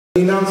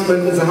The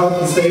announcement is a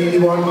health and safety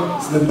one.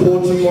 It's an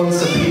important one,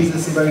 so please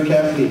listen very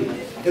carefully.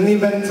 In the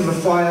event of a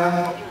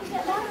fire,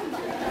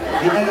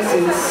 the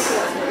exits...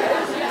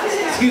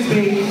 Excuse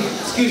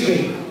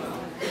me.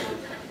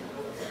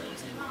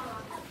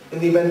 In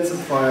the event of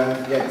fire,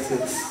 the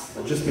exits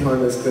are just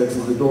behind those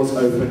curtains, the doors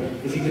open.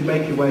 If you could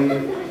make your way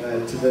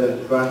to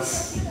the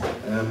grass,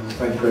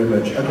 thank you very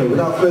much. Okay,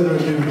 without further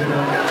ado, we're going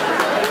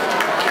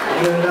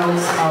to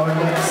announce our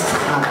next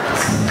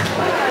act.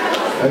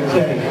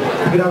 Okay,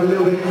 we can have a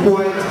little bit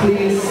quiet,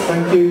 please.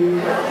 Thank you.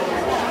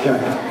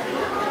 Jack.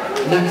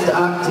 Next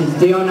act is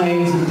Dionne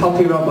Ames and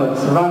Poppy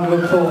Roberts. A round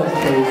of applause,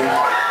 please. Give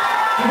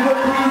it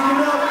up, please, give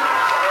it up.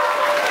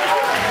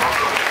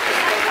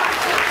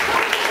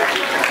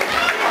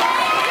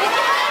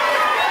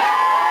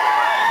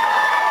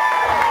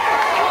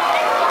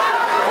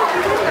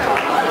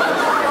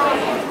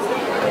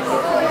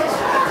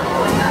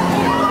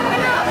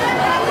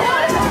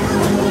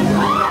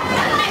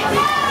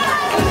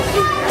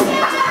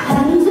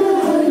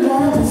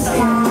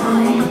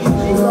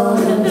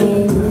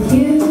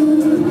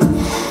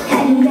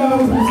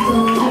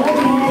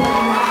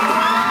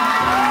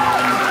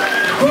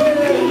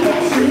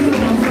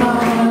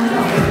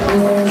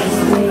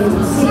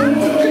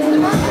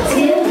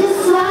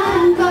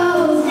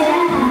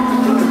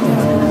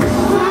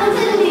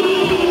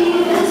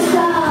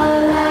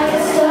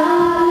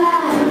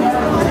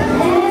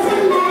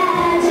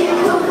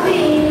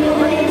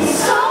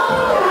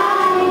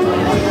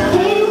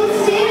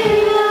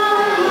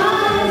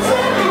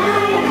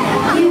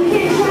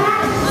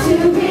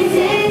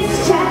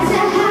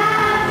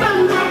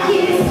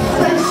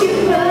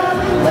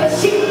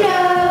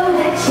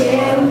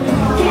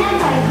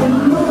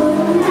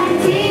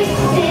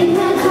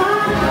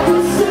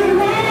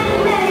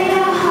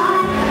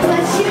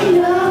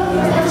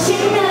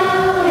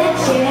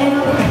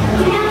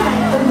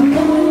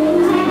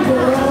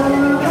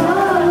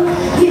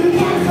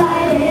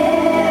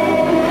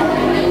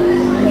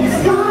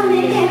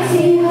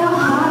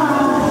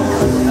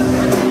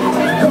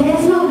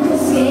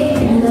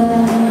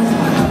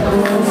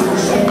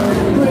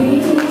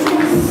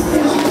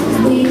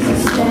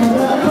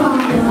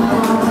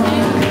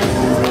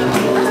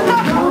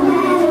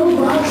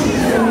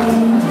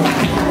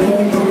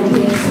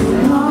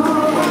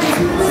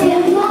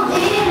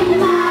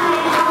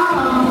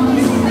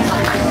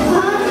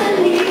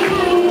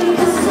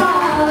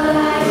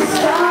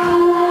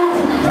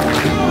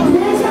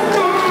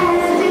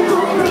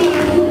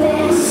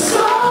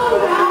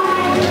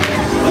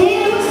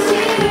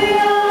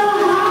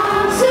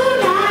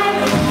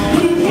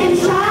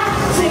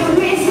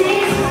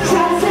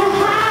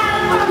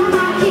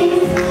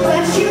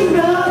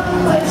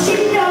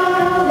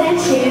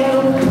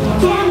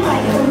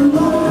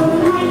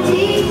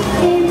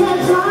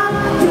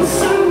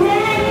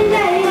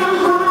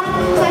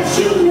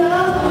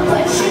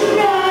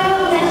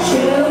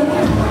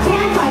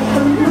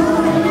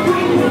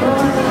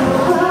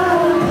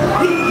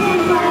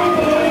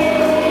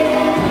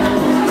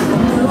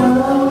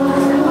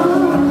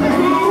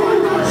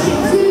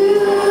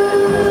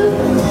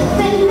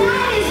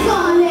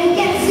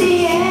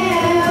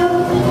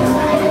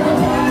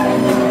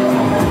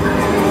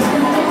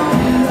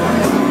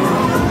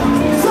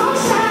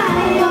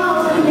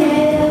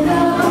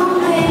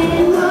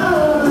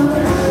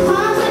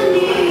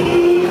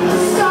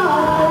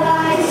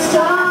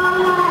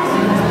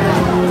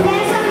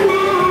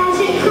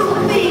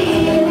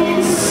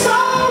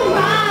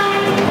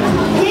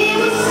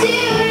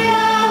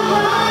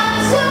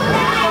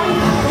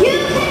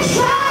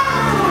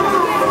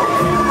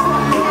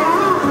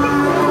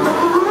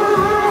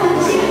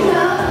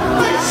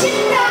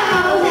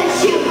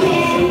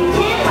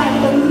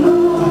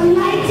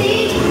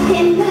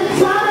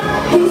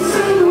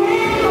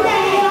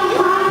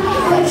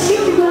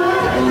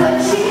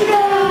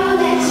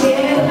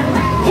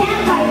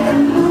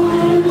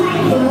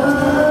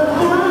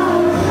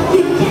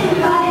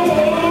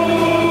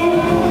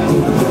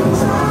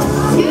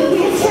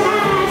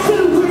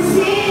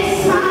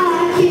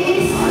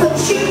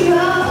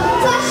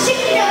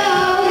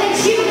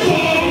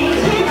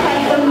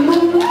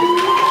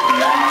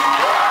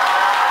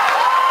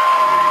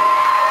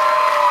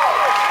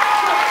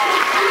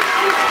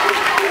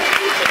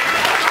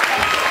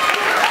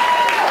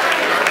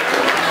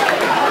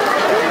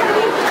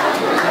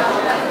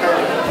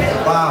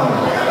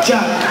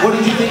 Jack, what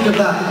did you think of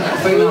that? I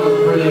think that was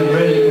brilliant,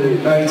 really good,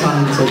 very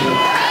talented.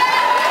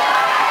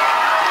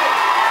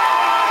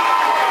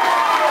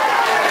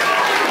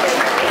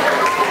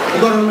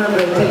 You've got to remember,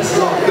 it takes a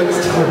lot of guts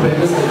to come up here,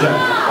 doesn't it, Jack?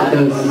 It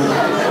does.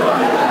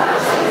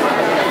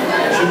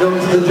 Should we go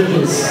to the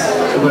judges?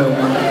 We will.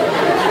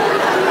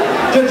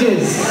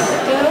 Judges!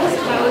 Girls,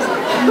 that was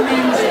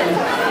amazing.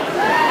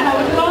 And I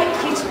would like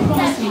you to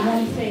promise me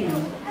one thing.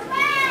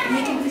 You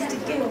give Mr.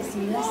 Gill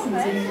some lessons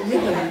in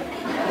rhythm.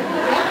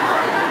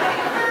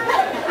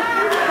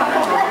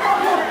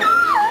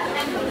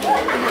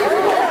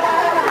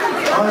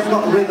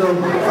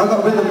 I've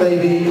got rhythm,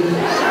 baby.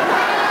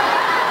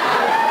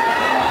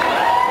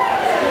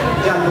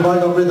 Jack, have I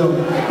got rhythm? rhythm.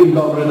 You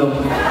got rhythm.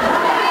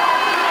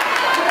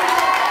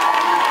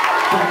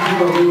 Thank you,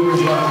 got rhythm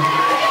as well.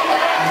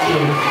 Thank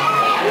you.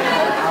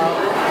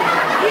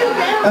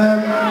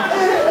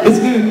 It's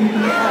good.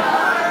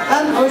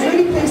 I was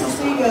really pleased to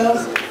see you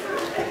girls.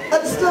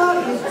 At the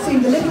start you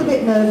seemed a little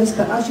bit nervous,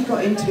 but as you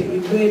got into it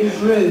you really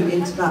grew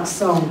into that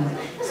song.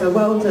 So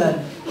well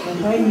done.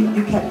 Okay,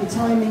 you kept the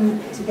timing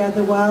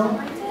together well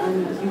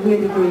and you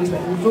really grew into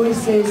it. And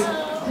voices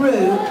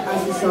grew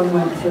as the song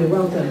went through.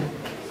 Well done.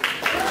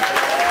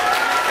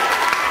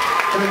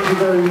 Thank you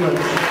very much.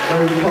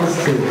 Very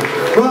positive.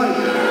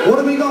 Right, what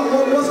have we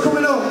got? What's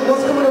coming up?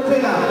 What's coming up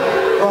here?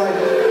 Right,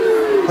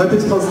 hope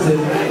it's positive.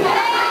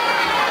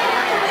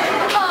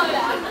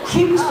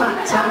 Huge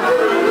factor.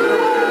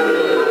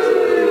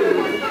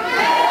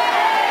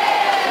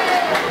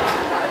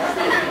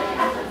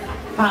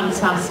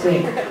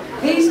 Fantastic.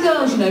 These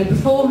girls, you know,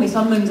 perform this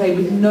on Monday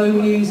with no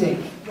music.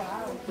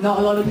 Not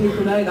a lot of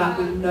people know that,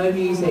 with no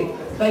music.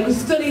 They were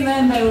stunning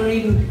then, they were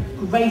even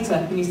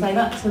greater. Can you say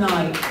that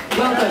tonight?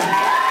 Well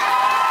done.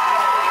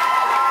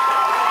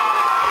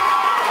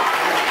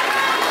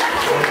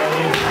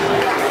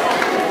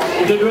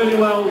 You did really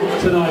well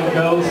tonight,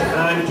 girls,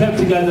 and kept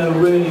together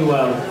really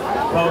well.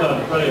 Well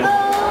done, brilliant.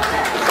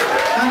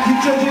 Thank you,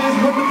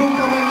 judges. Wonderful